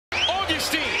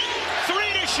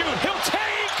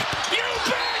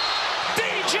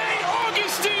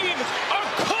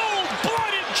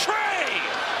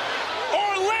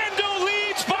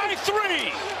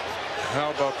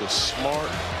the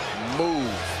smart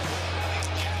move.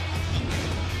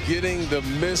 Getting the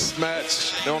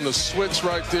mismatch on the switch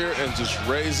right there and just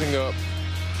raising up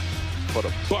for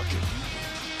the bucket.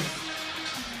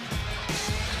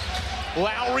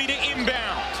 Lowry to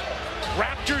inbound.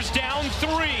 Raptors down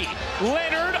 3.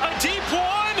 Leonard, a deep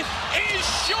one, is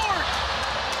short.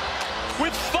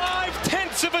 With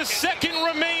 0.5 of a second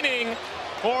remaining,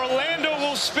 Orlando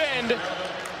will spend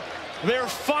their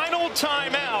final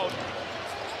timeout.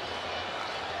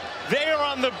 They are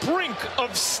on the brink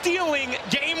of stealing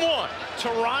game 1.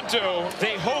 Toronto,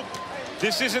 they hope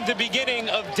this isn't the beginning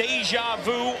of deja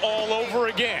vu all over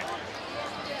again.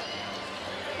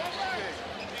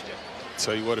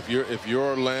 Tell you what, if you're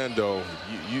Orlando,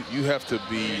 you have to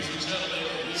be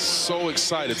so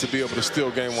excited to be able to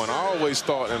steal game 1. I always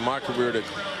thought in my career that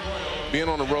being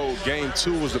on the road, game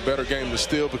 2 was the better game to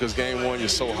steal because game 1 you're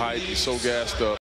so hyped, you're so gassed up.